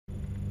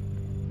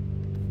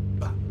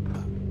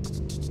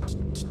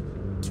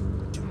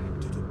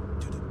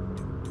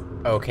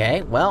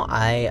Okay, well,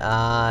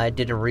 I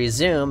did a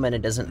resume, and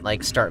it doesn't,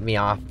 like, start me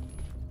off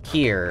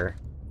here.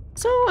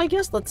 So, I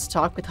guess let's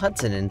talk with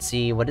Hudson and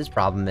see what his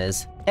problem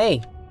is.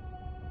 Hey!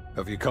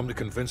 Have you come to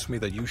convince me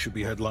that you should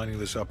be headlining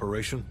this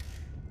operation?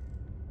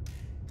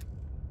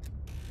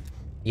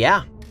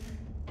 Yeah.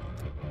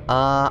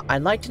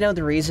 I'd like to know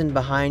the reason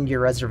behind your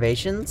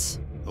reservations.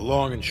 The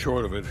long and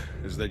short of it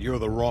is that you're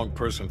the wrong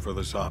person for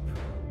this op.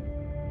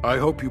 I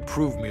hope you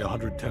prove me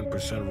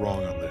 110%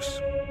 wrong on this.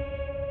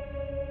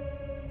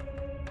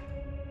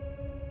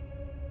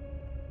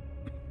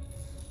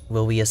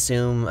 Will we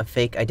assume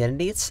fake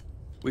identities?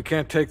 We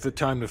can't take the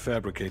time to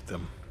fabricate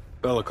them.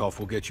 Belikov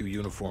will get you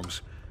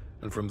uniforms,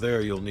 and from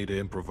there you'll need to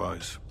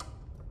improvise.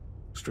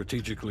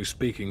 Strategically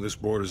speaking, this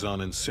borders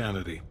on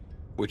insanity,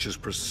 which is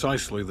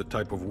precisely the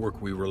type of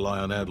work we rely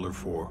on Adler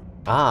for.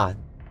 Ah,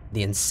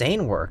 the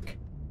insane work.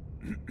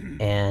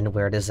 And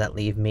where does that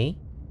leave me?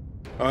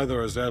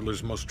 Either as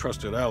Adler's most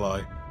trusted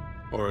ally,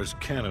 or as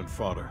cannon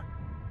fodder.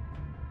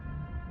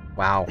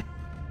 Wow.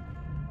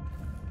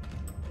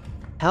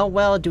 How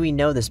well do we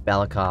know this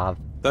Belikov?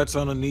 That's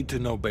on a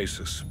need-to-know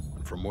basis.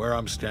 And from where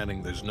I'm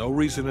standing, there's no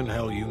reason in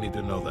hell you need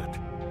to know that.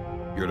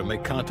 You're to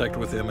make contact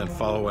with him and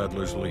follow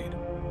Adler's lead.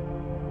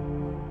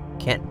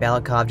 Can't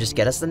Belikov just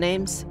get us the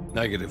names?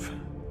 Negative.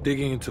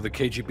 Digging into the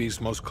KGB's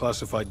most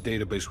classified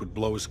database would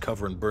blow his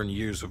cover and burn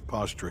years of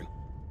posturing.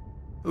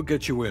 He'll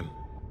get you in,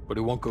 but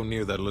he won't go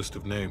near that list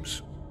of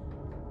names.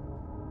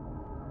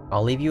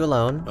 I'll leave you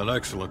alone. An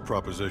excellent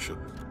proposition.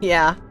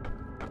 Yeah.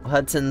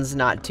 Hudson's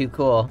not too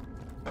cool.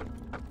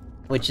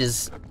 Which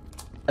is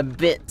a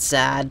bit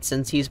sad,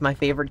 since he's my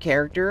favorite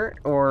character,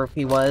 or if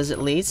he was, at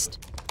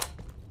least.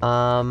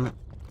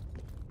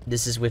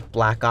 This is with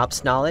Black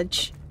Ops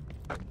knowledge.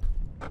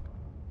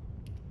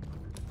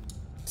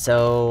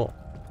 So...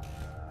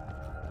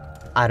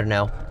 I don't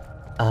know.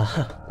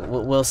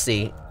 We'll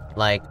see.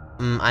 Like,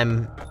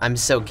 I'm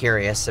so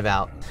curious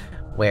about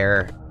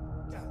where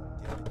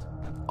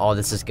all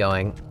this is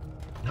going.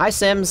 Hi,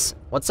 Sims.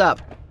 What's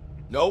up?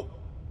 Nope.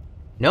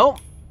 Nope.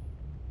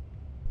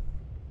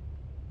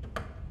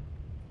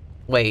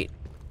 Wait.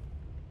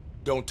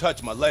 Don't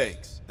touch my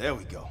legs. There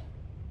we go.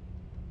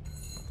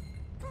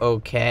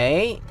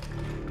 Okay.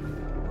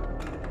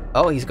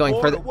 Oh, he's going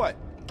Or further. what?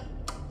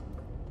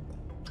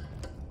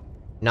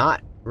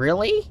 Not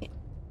really?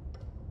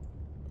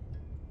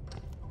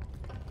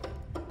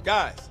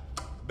 Guys,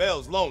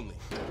 Belle's lonely.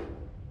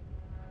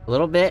 A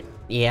little bit.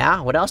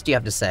 Yeah. What else do you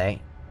have to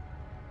say?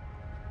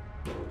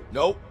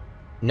 Nope.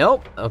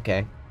 Nope.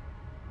 Okay.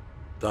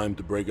 Time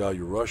to break out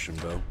your Russian,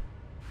 Belle.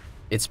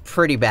 It's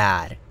pretty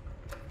bad.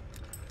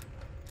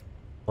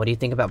 What do you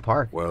think about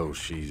Park? Well,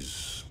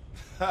 she's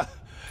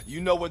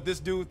You know what this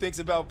dude thinks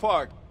about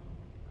Park?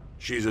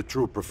 a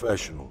true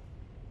professional.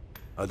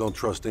 I don't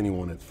trust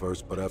anyone at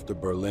first, but after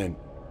Berlin,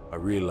 I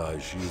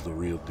realized she's the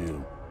real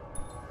deal.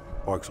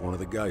 Park's one of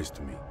the guys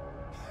to me.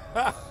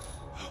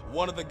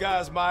 One of the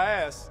guys my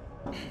ass.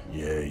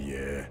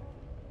 Yeah.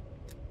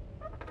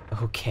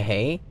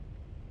 Okay.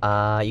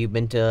 You've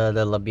been to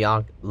the La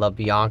Bianca.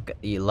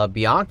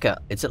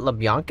 Is it La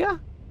Bianca?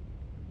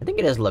 I think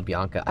it is La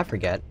Bianca. I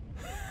forget.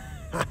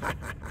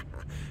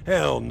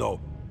 Hell no.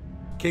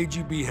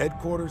 KGB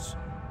headquarters?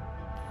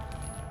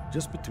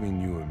 Just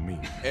between you and me.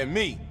 And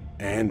me.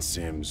 And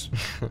Sims.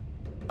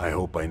 I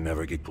hope I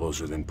never get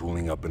closer than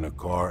pulling up in a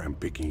car and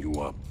picking you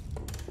up.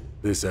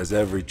 This has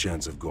every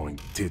chance of going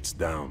tits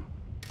down.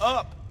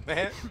 Up,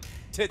 man.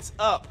 Tits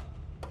up.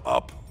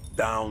 Up,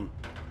 down.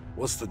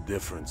 What's the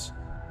difference?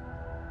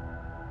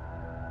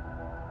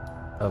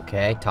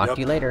 Okay, talk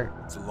to you later.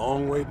 It's a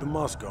long way to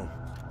Moscow.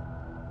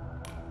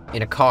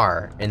 In a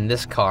car. In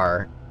this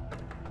car.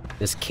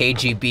 This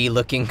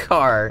KGB-looking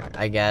car,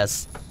 I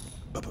guess.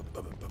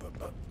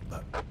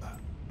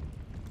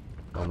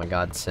 Oh my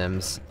god,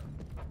 Sims.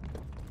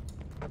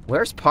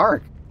 Where's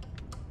Park?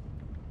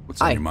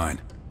 What's on your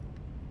mind?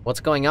 What's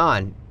going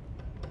on?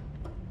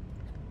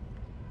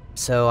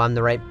 So I'm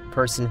the right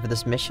person for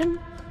this mission?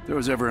 If there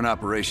was ever an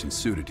operation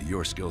suited to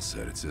your skill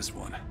set, it's this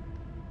one.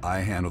 I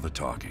handle the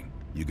talking.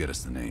 You get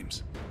us the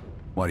names.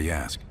 Why do you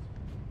ask?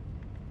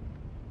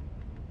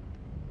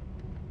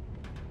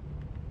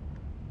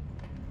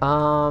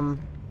 No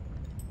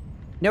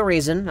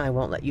reason. I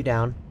won't let you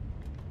down.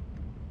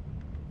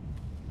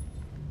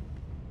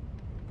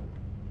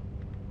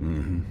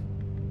 Mm-hmm.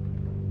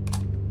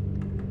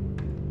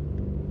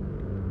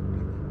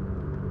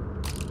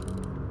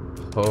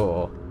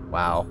 Oh,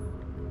 wow.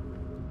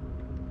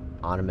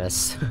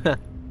 Anonymous.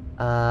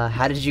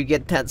 How did you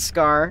get that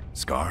scar?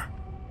 Scar?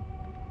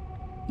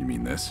 You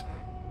mean this?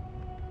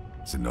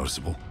 Is it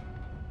noticeable?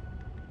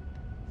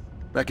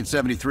 Back in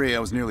 '73, I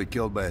was nearly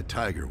killed by a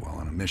tiger while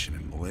on a mission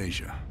in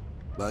Malaysia.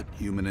 But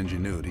human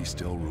ingenuity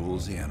still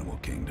rules the animal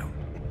kingdom.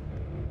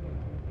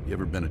 You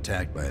ever been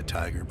attacked by a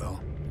tiger,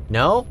 Belle?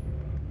 No?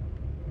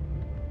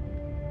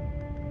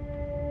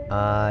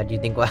 Do you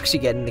think we'll actually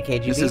get into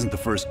KGB? This isn't the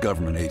first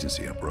government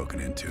agency I've broken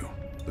into.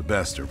 The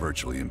best are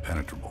virtually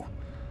impenetrable.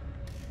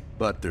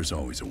 But there's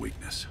always a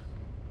weakness.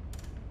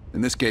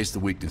 In this case, the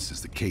weakness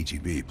is the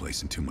KGB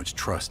placing too much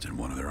trust in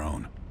one of their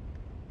own.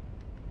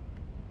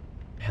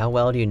 How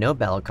well do you know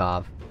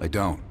Belikov? I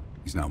don't.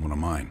 He's not one of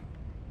mine.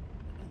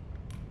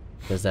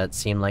 Does that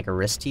seem like a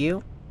risk to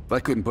you? If I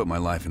couldn't put my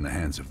life in the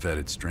hands of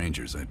vetted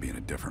strangers, I'd be in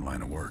a different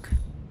line of work.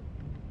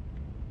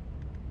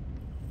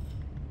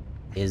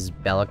 Is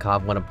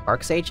Belikov one of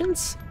Park's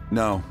agents?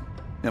 No.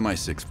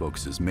 MI6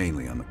 focuses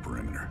mainly on the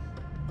perimeter.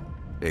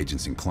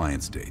 Agents in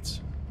client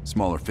states.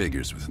 Smaller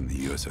figures within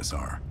the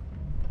USSR.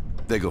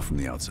 They go from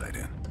the outside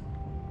in.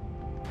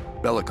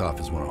 Belikov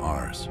is one of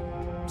ours,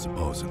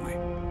 supposedly.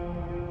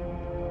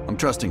 I'm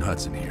trusting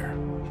Hudson here.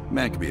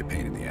 Man can be a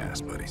pain in the ass,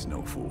 but he's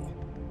no fool.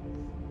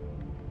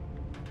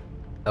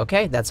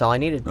 Okay, that's all I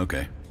needed.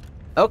 Okay.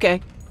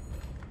 Okay.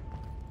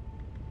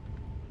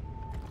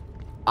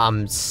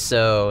 I'm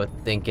so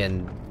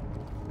thinking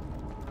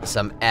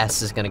some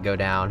S is gonna go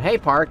down. Hey,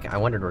 Park, I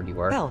wondered where you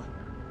were. Well,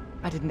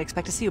 I didn't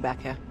expect to see you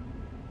back here.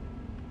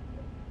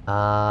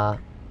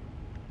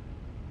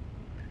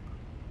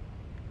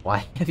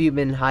 Why have you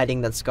been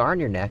hiding that scar on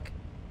your neck?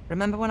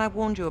 Remember when I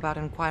warned you about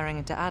inquiring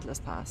into Adler's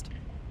past?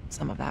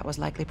 Some of that was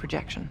likely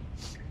projection.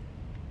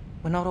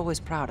 We're not always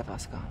proud of our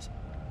scars.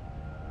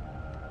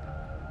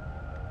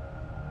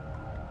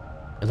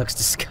 It looks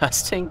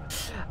disgusting.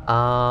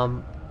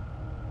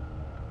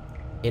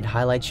 It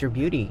highlights your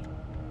beauty.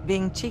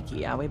 Being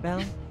cheeky, are we, Belle?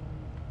 A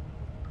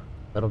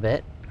little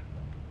bit.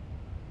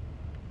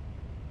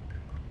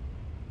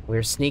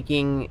 We're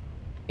sneaking...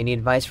 Any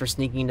advice for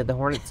sneaking into the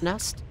hornet's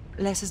nest?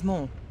 Less is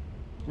more.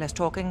 Less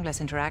talking, less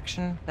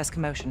interaction, less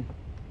commotion.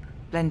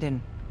 Blend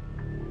in.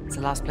 It's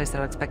the last place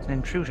they'll expect an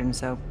intrusion,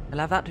 so you'll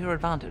have that to your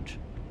advantage.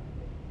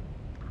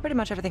 Pretty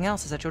much everything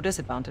else is at your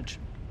disadvantage.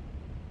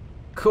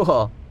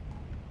 Cool.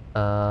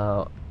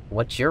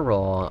 What's your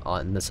role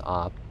on this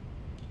op?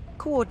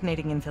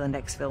 Coordinating infill and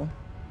exfil.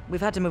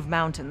 We've had to move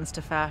mountains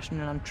to fashion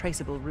an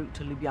untraceable route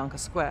to Lubyanka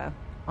Square.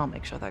 I'll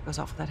make sure that goes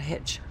off without a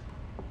hitch.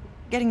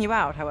 Getting you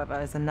out, however,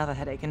 is another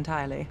headache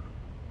entirely.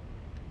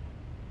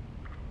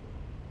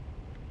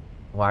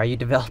 Why are you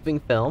developing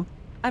film?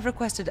 I've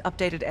requested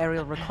updated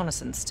aerial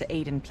reconnaissance to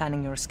aid in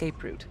planning your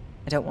escape route.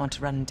 I don't want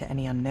to run into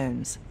any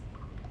unknowns.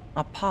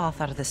 Our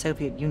path out of the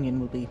Soviet Union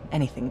will be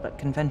anything but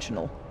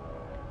conventional.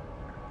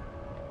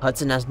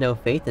 Hudson has no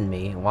faith in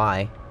me.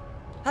 Why?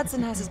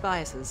 Hudson has his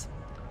biases.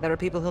 There are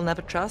people he'll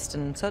never trust,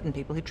 and certain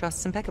people he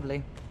trusts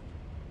impeccably.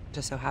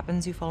 Just so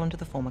happens you fall into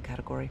the former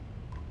category.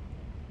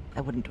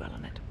 I wouldn't dwell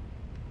on it.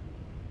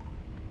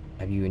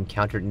 Have you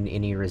encountered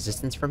any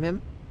resistance from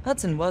him?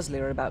 Hudson was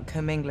leery about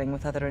commingling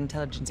with other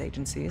intelligence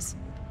agencies.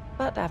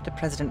 But after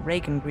President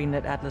Reagan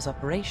greenlit Adler's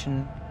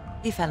operation,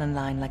 he fell in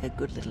line like a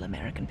good little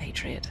American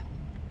patriot.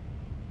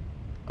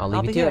 I'll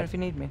I'll leave be you to here it. if you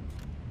need me.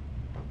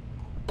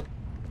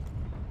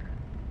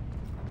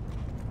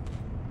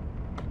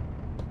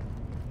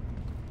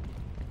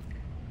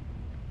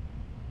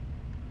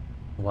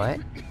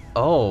 What?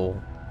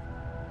 Oh.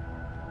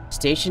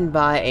 Stationed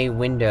by a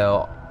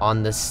window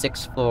on the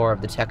 6th floor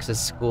of the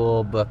Texas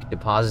School Book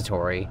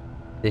Depository,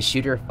 the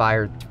shooter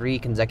fired 3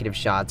 consecutive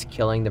shots,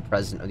 killing the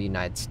President of the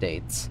United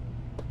States.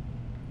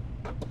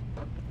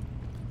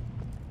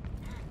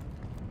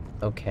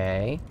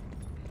 Okay.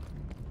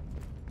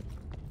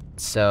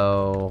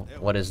 So,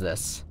 what is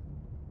this?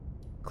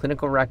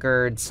 Clinical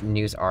records,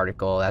 news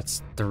article,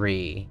 that's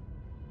 3.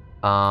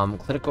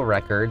 Clinical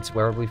records,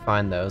 where would we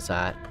find those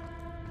at?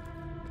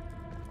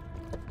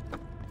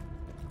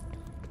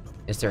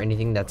 Is there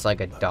anything that's like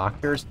a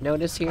doctor's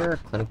notice here?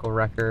 Clinical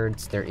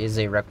records. There is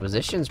a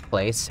requisitions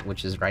place,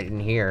 which is right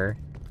in here.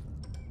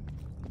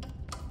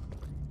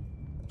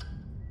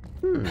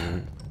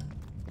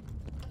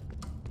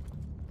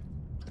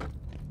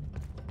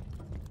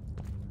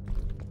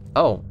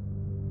 Oh.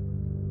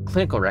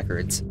 Clinical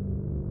records.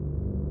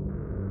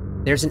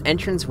 There's an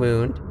entrance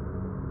wound,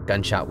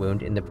 gunshot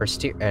wound, in the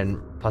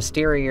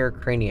posterior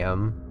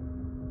cranium.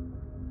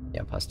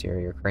 Yeah,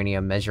 posterior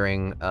cranium,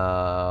 measuring,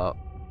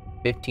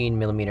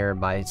 15mm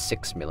by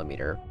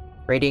 6mm.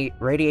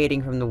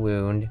 Radiating from the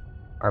wound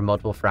are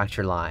multiple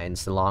fracture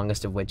lines, the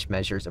longest of which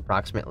measures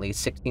approximately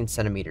 16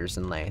 centimeters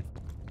in length.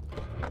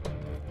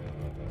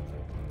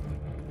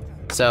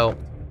 So,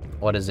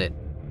 what is it?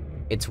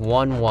 It's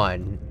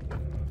 1-1.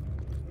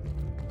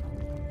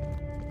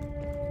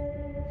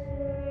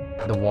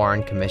 The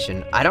Warren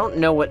Commission. I don't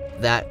know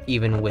what that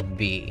even would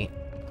be.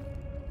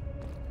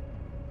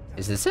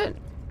 Is this it?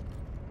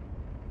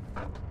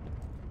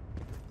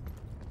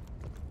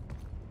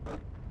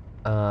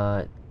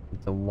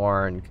 The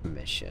Warren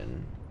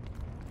Commission.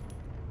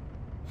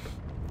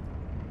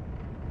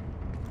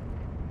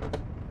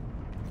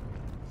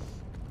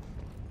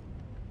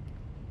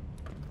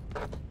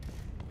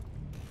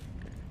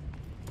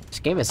 This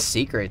game has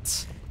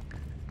secrets.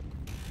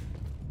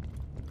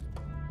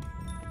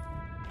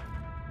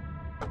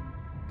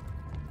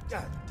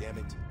 God damn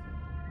it.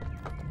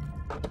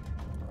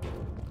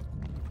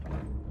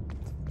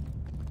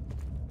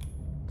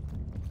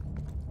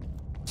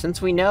 Since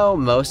we know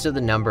most of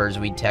the numbers,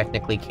 we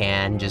technically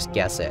can just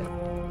guess it.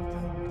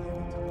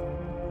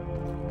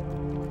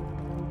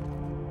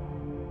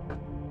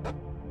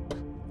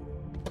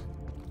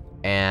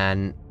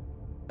 and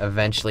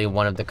eventually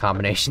one of the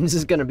combinations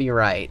is gonna be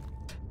right.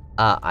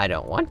 I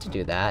don't want to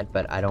do that,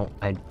 but I'm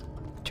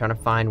trying to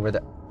find where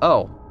the...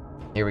 Oh!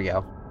 Here we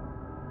go.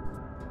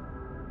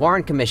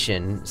 Warren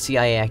Commission,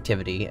 CIA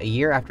activity. A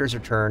year after his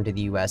return to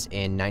the US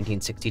in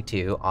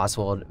 1962,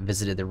 Oswald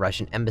visited the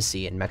Russian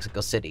embassy in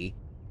Mexico City.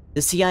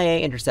 The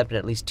CIA intercepted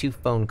at least 2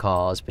 phone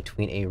calls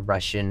between the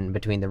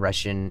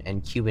Russian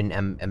and Cuban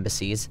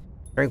embassies.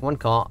 During one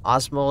call,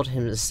 Oswald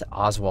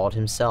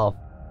himself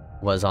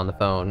was on the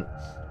phone.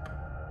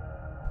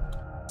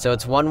 So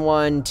it's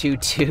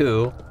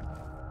 1122.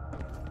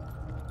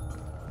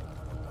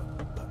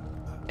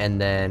 And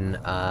then,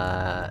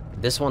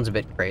 this one's a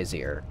bit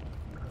crazier.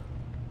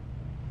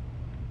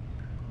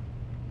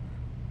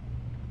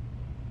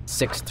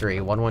 63,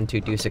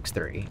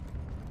 112263.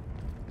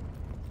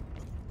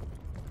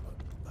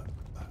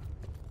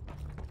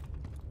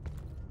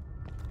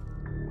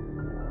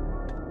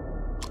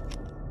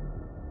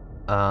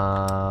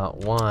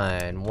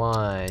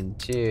 One,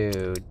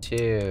 2,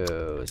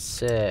 2,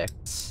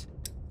 6,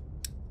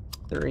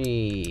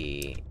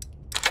 3.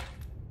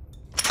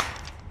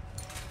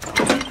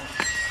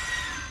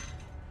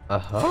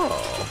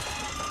 Oh.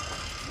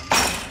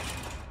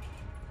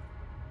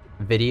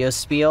 Video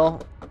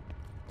spiel?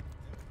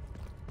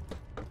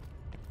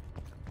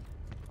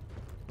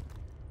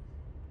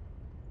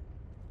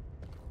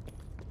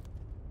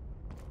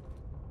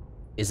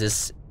 Is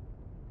this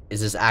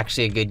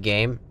actually a good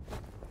game?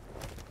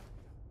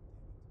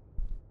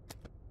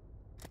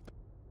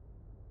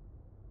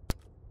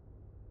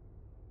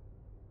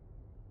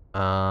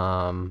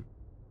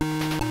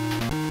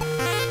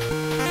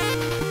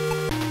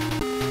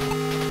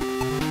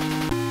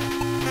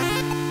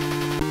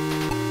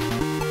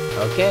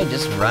 Okay,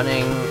 just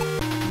running...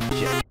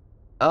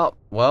 Oh,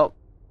 well,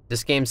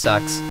 this game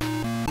sucks.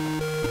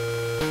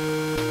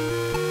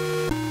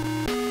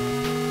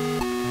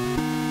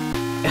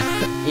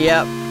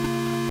 Yep.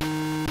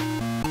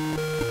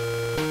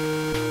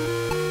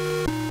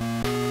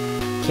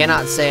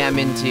 Cannot say I'm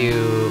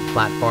into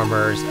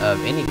platformers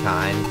of any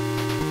kind.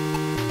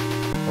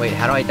 Wait,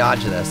 how do I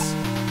dodge this?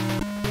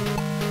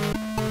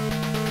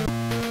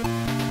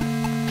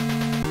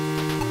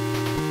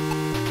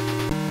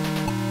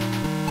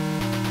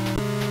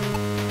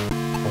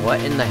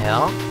 What in the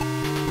hell?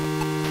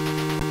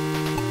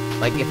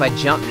 Like, if I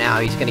jump now,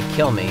 he's gonna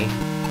kill me.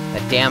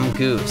 That damn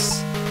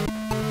goose.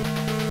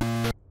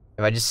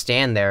 If I just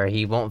stand there,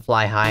 he won't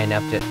fly high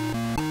enough to...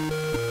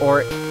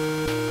 Or...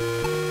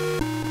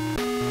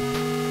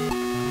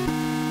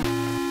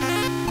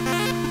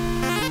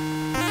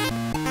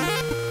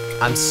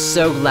 I'm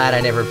so glad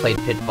I never played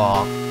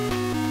Pitfall.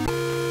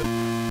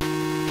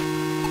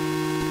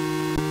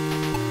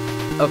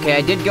 Okay,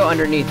 I did go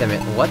underneath him.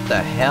 What the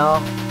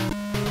hell?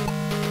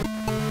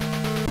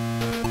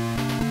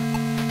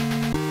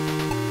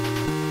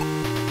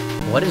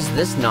 What is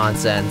this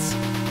nonsense?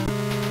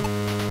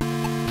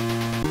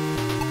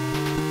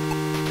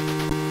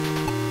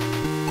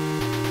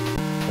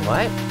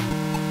 What?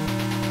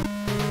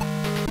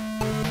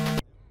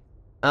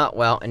 Oh,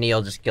 well,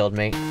 Anil just killed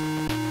me.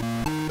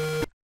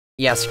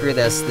 Yeah, screw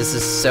this. This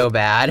is so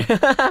bad.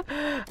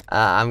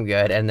 I'm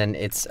good. And then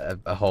it's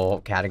a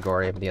whole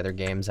category of the other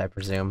games, I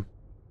presume.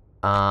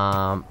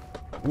 No,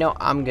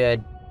 I'm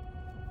good.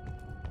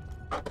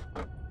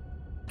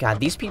 God,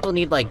 these people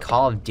need, like,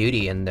 Call of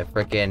Duty in the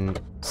frickin'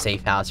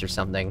 safe house or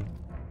something.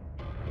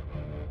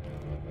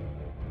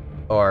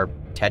 Or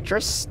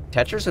Tetris?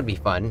 Tetris would be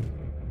fun.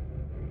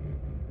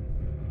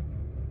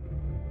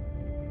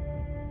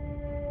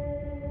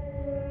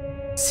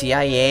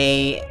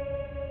 CIA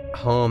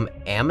home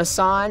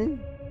Amazon?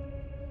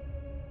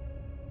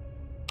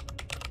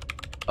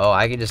 Oh,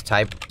 I could just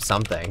type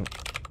something.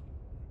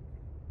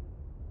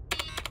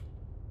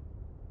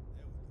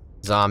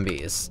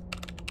 Zombies.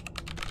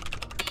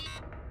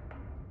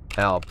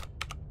 Help.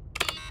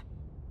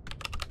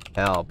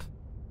 Help.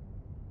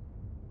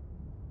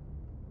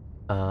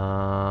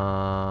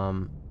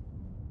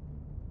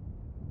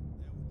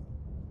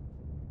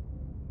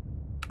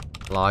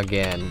 Log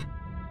in.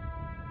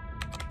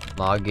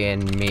 Log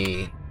in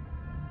me.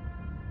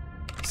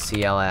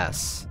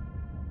 CLS.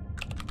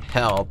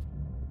 Help.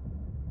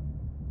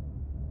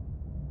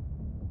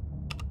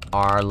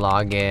 R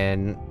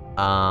login.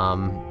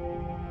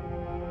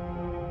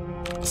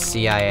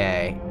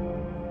 CIA.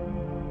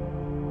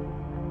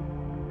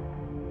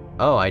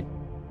 Oh,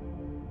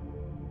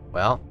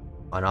 well,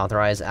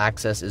 unauthorized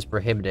access is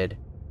prohibited.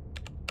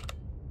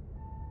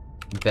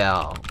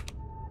 Bell.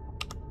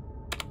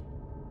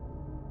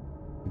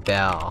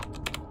 Bell.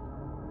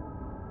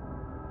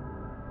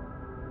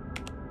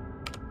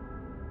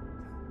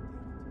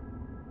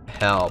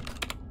 Help.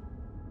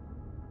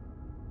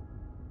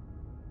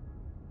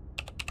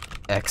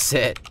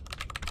 Exit.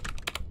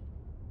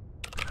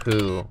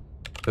 Who?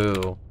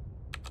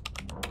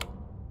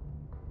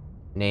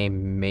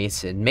 Name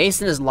Mason.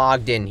 Mason is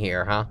logged in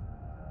here, huh?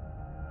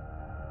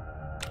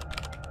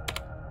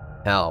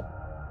 Help.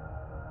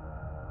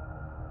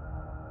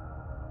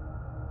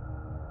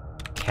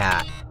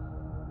 Cat.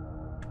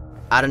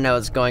 I don't know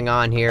what's going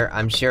on here.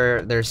 I'm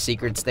sure there's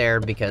secrets there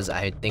because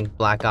I think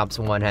Black Ops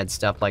 1 had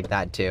stuff like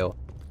that too.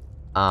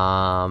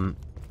 So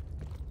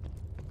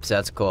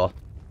that's cool.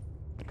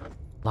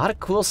 A lot of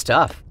cool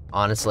stuff,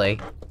 honestly.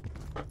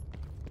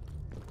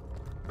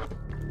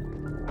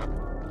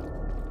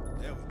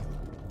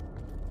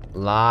 A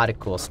lot of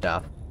cool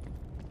stuff.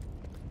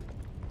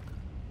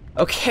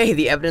 Okay,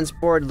 the evidence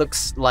board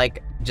looks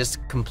like just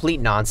complete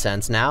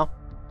nonsense now.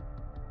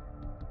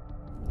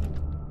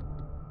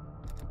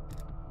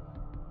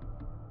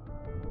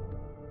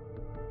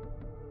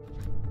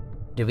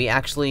 Did we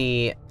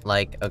actually,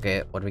 like,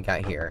 okay, what do we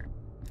got here?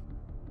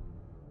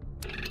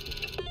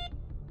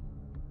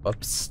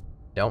 Whoops.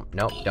 Nope,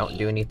 don't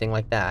do anything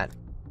like that.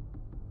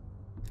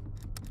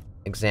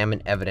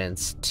 Examine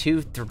evidence.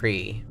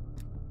 2-3.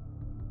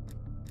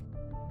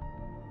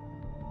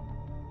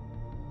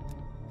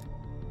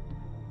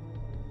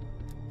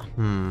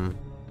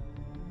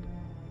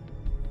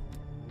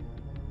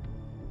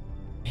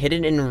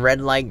 Hidden in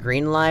red light,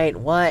 green light?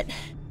 What?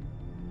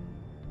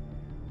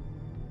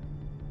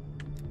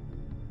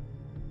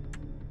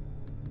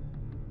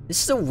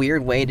 This is a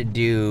weird way to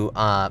do,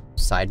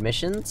 side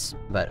missions,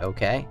 but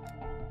okay.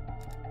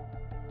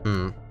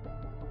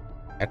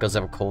 Echoes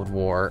of a Cold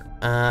War.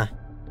 I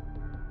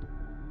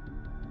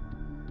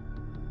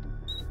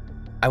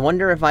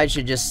wonder if I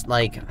should just,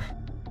 like...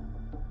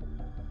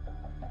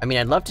 I mean,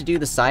 I'd love to do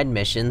the side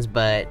missions,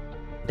 but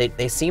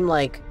they seem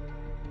like...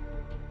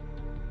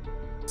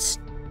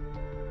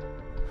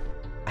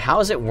 How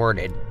is it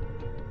worded?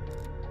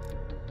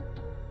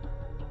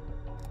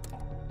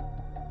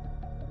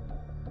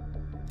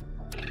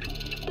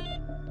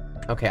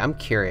 Okay, I'm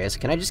curious.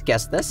 Can I just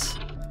guess this?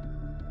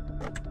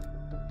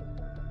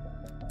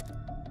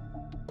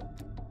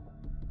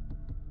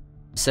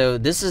 So,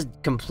 this is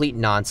complete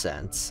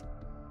nonsense.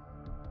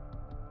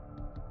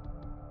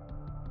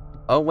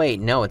 Oh wait,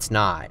 no it's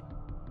not.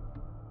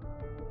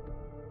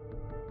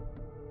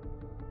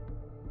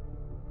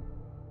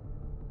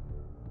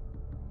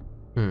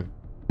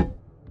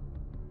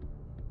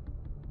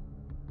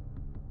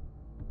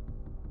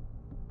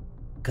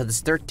 Because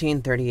it's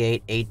 13,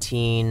 38,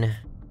 18...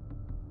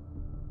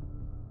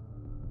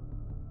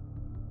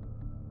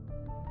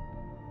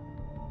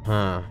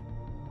 Huh.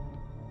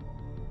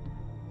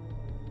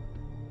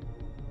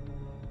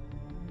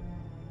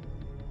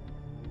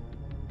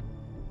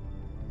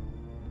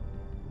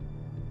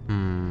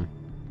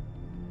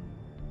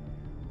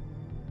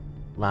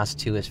 Last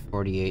two is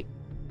 48,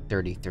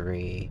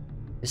 33.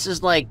 This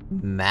is like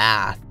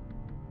math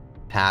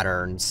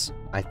patterns,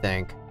 I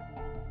think.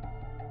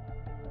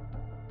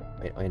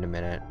 Wait a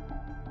minute.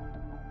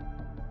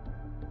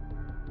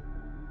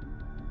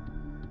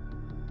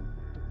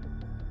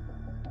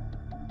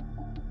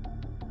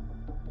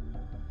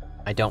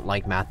 I don't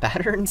like math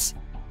patterns.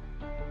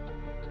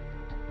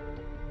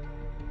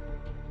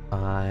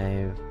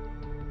 5.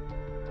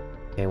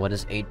 Okay, what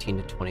is 18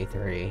 to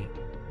 23?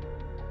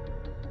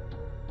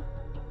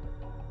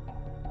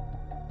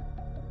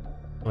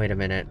 Wait a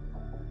minute.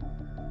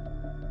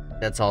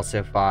 That's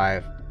also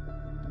 5.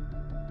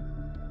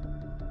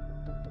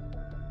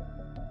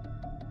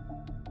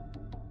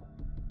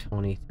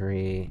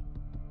 $23.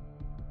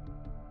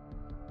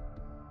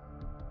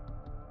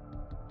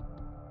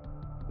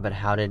 But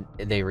how did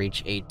they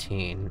reach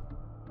 18?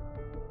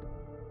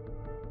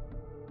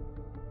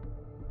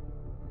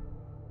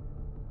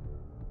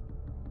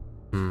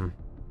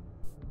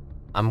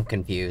 I'm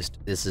confused.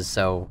 This is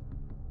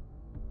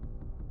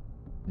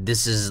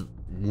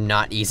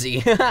not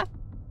easy.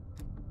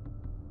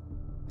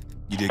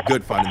 You did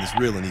good finding this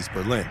reel in East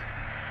Berlin.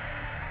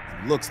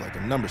 It looks like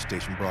a number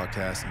station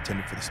broadcast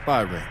intended for the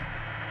spy ring.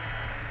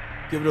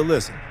 Give it a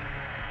listen.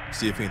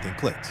 See if anything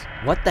clicks.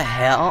 What the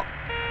hell?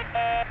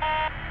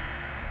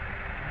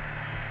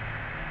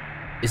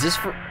 Is this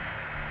for...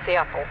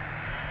 Seattle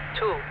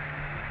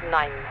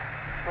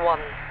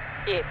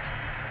 2918.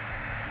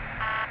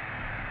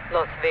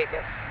 Las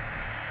Vegas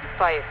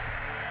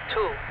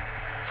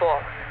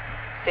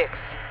 5246.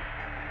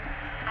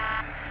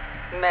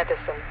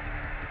 Madison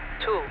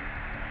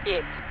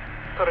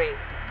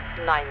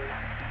 2839.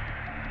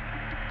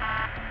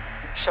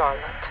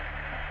 Charlotte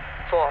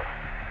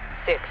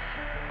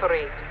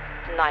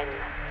 4639.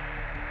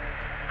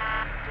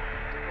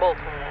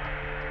 Baltimore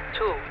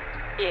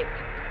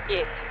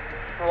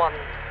 2881.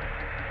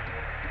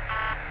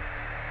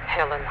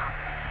 Helena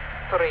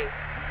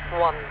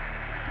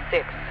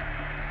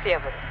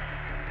 3167.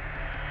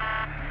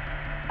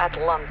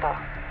 Atlanta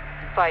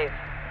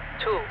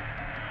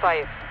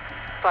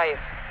 5255.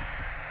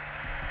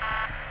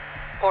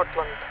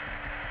 Portland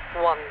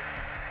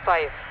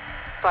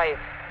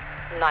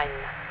 1559.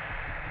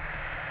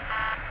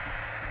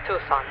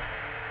 Tucson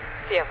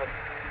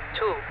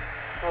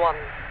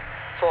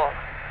 7214.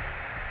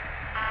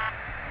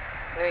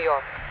 New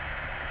York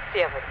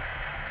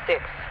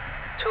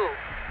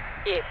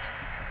 7628.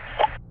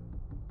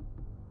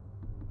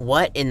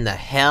 What in the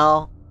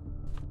hell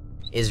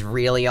is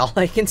really all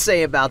I can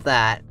say about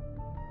that?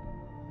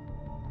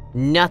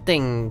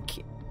 Nothing...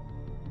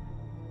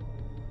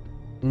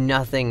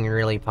 nothing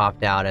really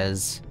popped out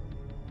as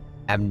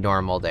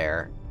abnormal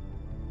there.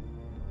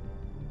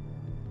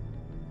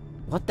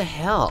 What the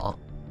hell?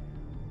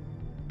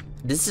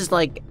 This is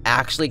like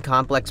actually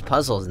complex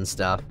puzzles and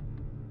stuff.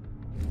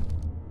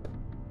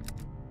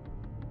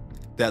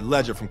 That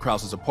ledger from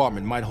Krause's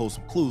apartment might hold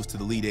some clues to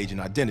the lead agent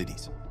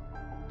identities.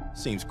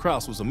 Seems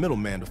Krause was a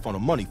middleman to funnel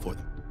money for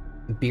them.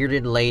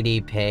 Bearded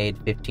lady paid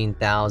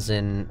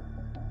 15,000.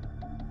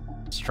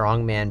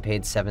 Strongman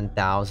paid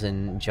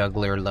 7,000.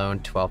 Juggler loan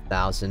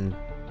 12,000.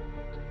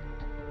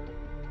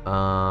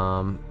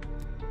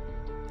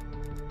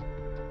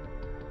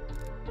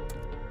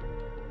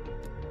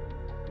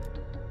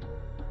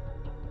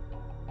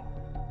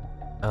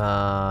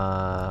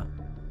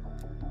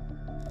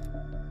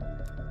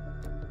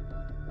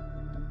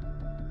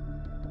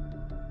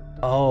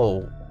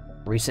 Oh,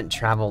 recent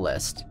travel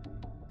list.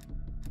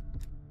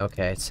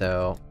 Okay,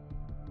 so...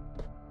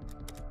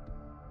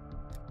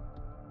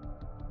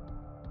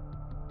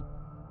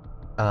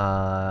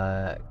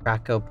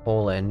 Krakow,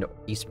 Poland,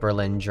 East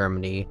Berlin,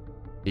 Germany,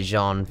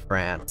 Dijon,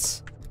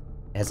 France.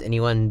 Has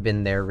anyone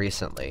been there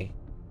recently?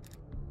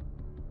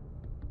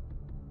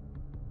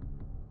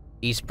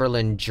 East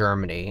Berlin,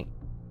 Germany.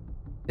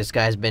 This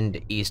guy's been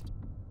to East...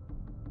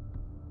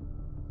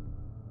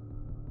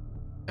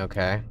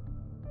 Okay.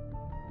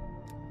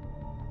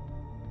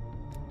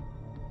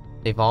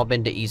 They've all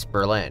been to East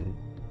Berlin.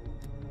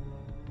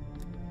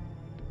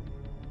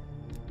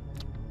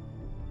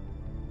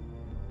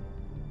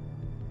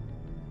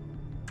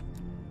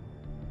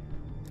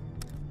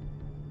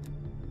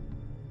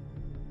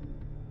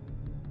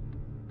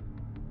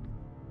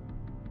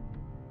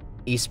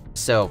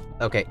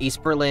 Okay,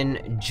 East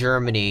Berlin,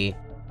 Germany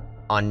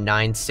on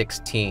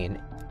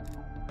 9/16.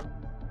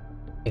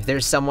 If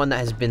there's someone that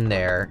has been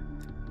there...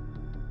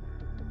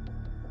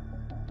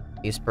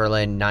 East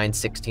Berlin,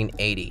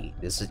 9/16/80.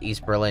 This is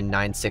East Berlin,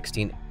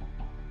 9/16...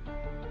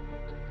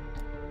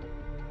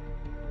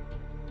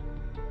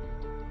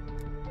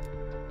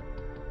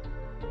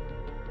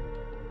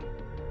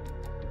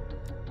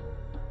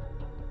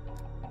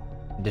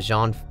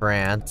 Dijon,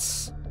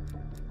 France...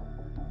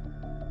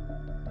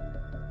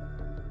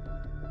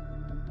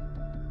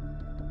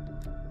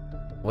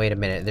 Wait a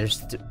minute,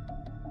 there's...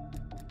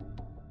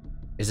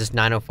 Is this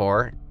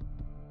 904?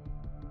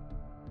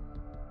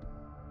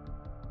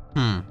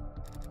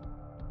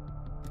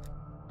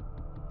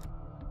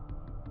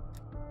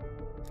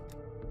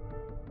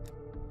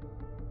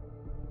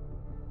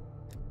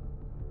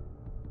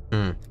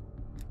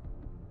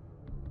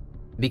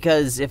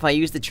 Because if I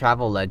use the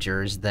travel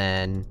ledgers,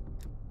 then...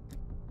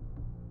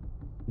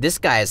 This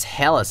guy is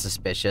hella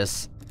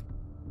suspicious.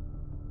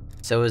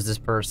 So is this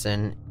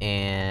person,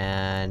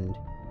 and...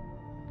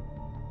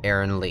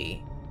 Aaron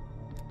Lee.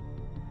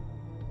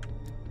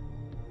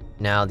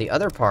 Now, the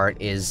other part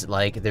is,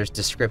 like, there's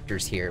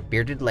descriptors here.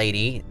 Bearded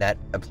lady, that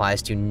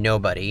applies to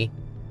nobody.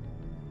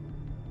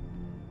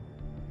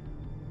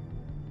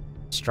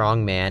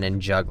 Strongman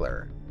and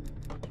juggler.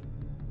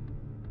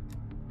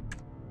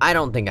 I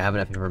don't think I have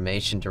enough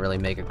information to really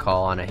make a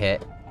call on a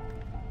hit.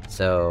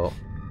 So,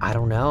 I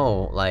don't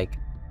know, like...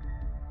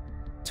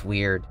 It's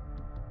weird.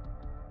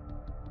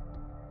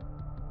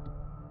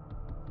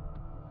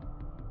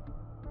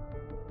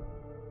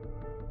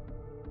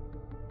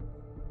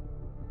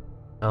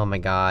 Oh my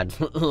god.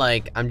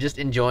 Like, I'm just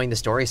enjoying the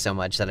story so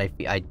much that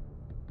I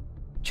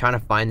trying to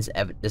find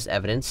this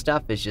evidence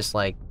stuff is just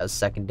like a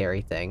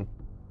secondary thing.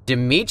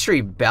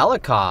 Dmitry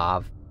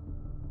Belikov!